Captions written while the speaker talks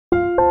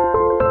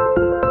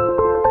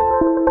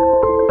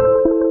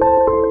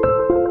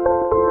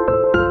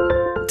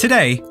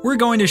Today, we're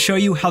going to show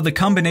you how the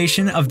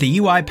combination of the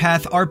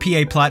UiPath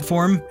RPA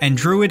platform and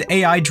Druid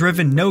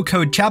AI-driven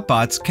no-code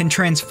chatbots can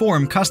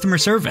transform customer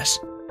service.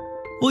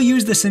 We'll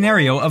use the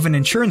scenario of an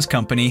insurance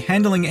company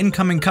handling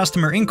incoming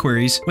customer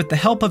inquiries with the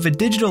help of a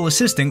digital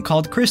assistant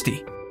called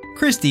Christy.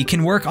 Christy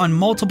can work on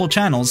multiple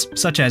channels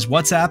such as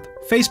WhatsApp,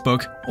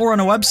 Facebook, or on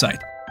a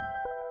website.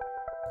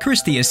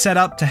 Christy is set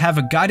up to have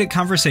a guided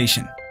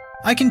conversation.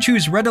 I can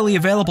choose readily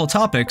available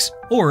topics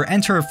or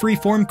enter a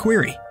free-form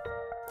query.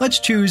 Let's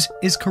choose,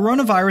 is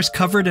coronavirus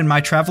covered in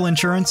my travel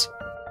insurance?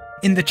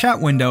 In the chat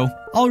window,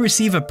 I'll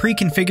receive a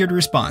pre-configured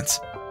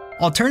response.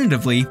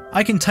 Alternatively,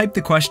 I can type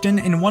the question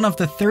in one of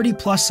the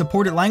 30+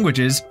 supported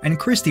languages and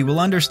Christy will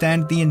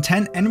understand the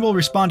intent and will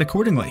respond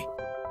accordingly.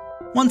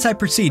 Once I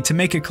proceed to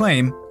make a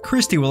claim,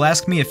 Christy will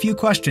ask me a few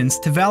questions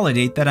to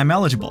validate that I'm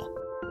eligible.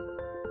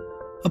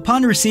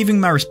 Upon receiving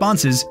my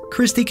responses,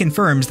 Christy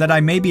confirms that I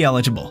may be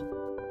eligible.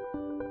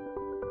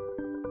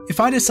 If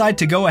I decide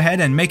to go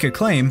ahead and make a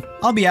claim,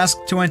 I'll be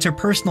asked to enter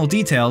personal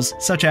details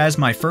such as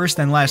my first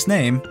and last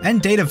name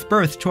and date of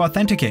birth to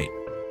authenticate.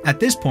 At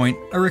this point,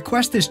 a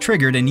request is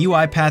triggered in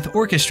UiPath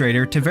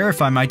Orchestrator to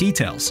verify my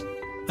details.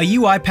 A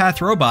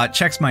UiPath robot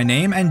checks my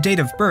name and date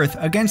of birth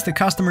against the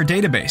customer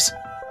database.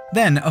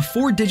 Then, a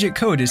 4-digit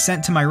code is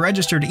sent to my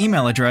registered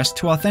email address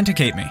to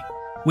authenticate me.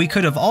 We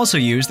could have also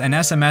used an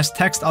SMS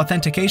text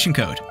authentication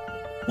code.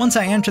 Once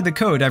I enter the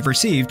code I've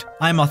received,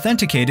 I am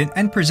authenticated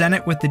and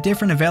presented with the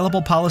different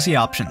available policy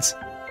options.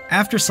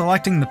 After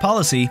selecting the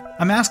policy,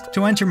 I'm asked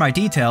to enter my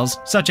details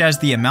such as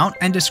the amount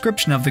and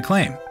description of the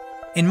claim.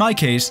 In my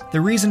case,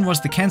 the reason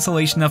was the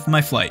cancellation of my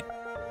flight.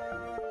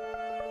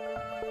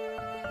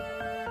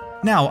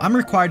 Now I'm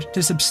required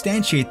to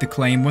substantiate the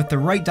claim with the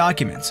right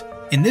documents,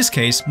 in this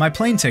case my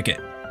plane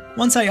ticket.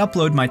 Once I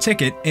upload my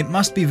ticket, it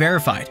must be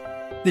verified.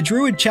 The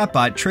Druid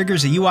Chatbot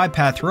triggers a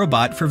UiPath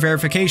robot for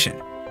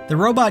verification. The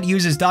robot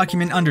uses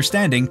document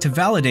understanding to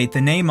validate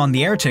the name on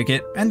the air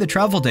ticket and the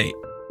travel date.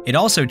 It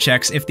also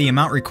checks if the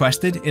amount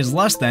requested is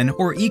less than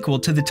or equal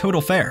to the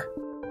total fare.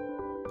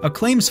 A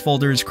claims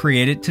folder is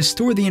created to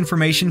store the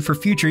information for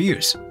future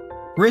use.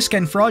 Risk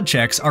and fraud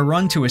checks are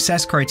run to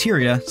assess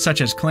criteria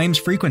such as claims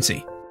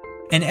frequency.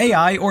 An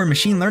AI or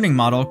machine learning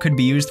model could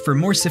be used for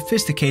more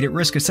sophisticated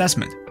risk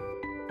assessment.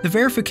 The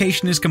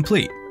verification is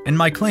complete, and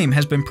my claim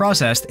has been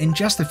processed in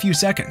just a few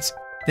seconds.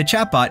 The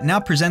chatbot now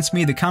presents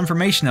me the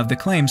confirmation of the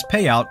claim's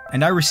payout,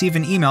 and I receive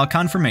an email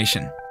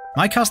confirmation.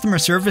 My customer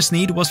service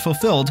need was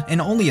fulfilled in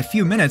only a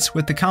few minutes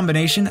with the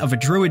combination of a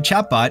Druid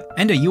chatbot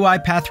and a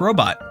UiPath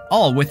robot,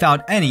 all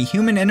without any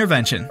human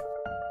intervention.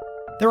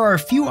 There are a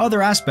few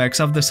other aspects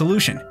of the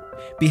solution.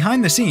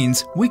 Behind the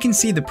scenes, we can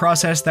see the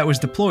process that was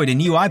deployed in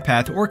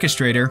UiPath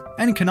Orchestrator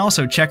and can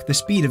also check the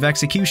speed of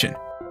execution.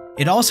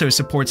 It also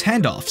supports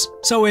handoffs,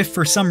 so if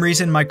for some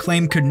reason my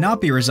claim could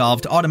not be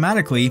resolved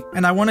automatically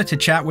and I wanted to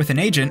chat with an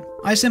agent,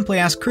 I simply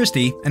ask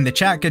Christy and the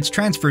chat gets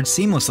transferred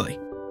seamlessly.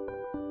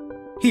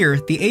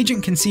 Here, the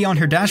agent can see on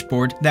her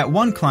dashboard that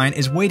one client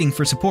is waiting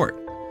for support.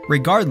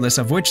 Regardless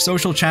of which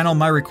social channel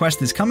my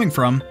request is coming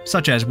from,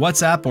 such as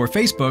WhatsApp or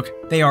Facebook,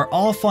 they are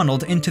all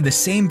funneled into the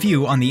same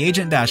view on the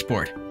agent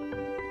dashboard.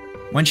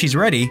 When she's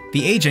ready,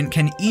 the agent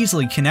can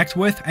easily connect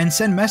with and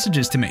send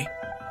messages to me.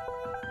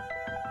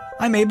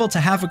 I'm able to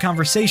have a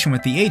conversation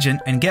with the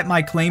agent and get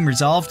my claim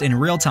resolved in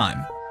real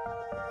time.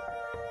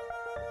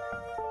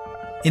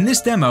 In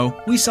this demo,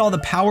 we saw the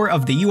power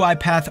of the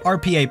UiPath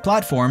RPA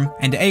platform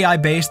and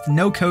AI-based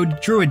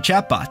no-code Druid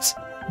chatbots.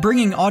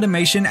 Bringing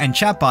automation and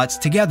chatbots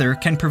together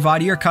can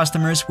provide your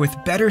customers with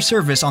better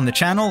service on the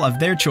channel of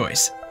their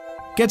choice.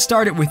 Get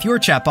started with your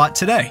chatbot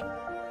today.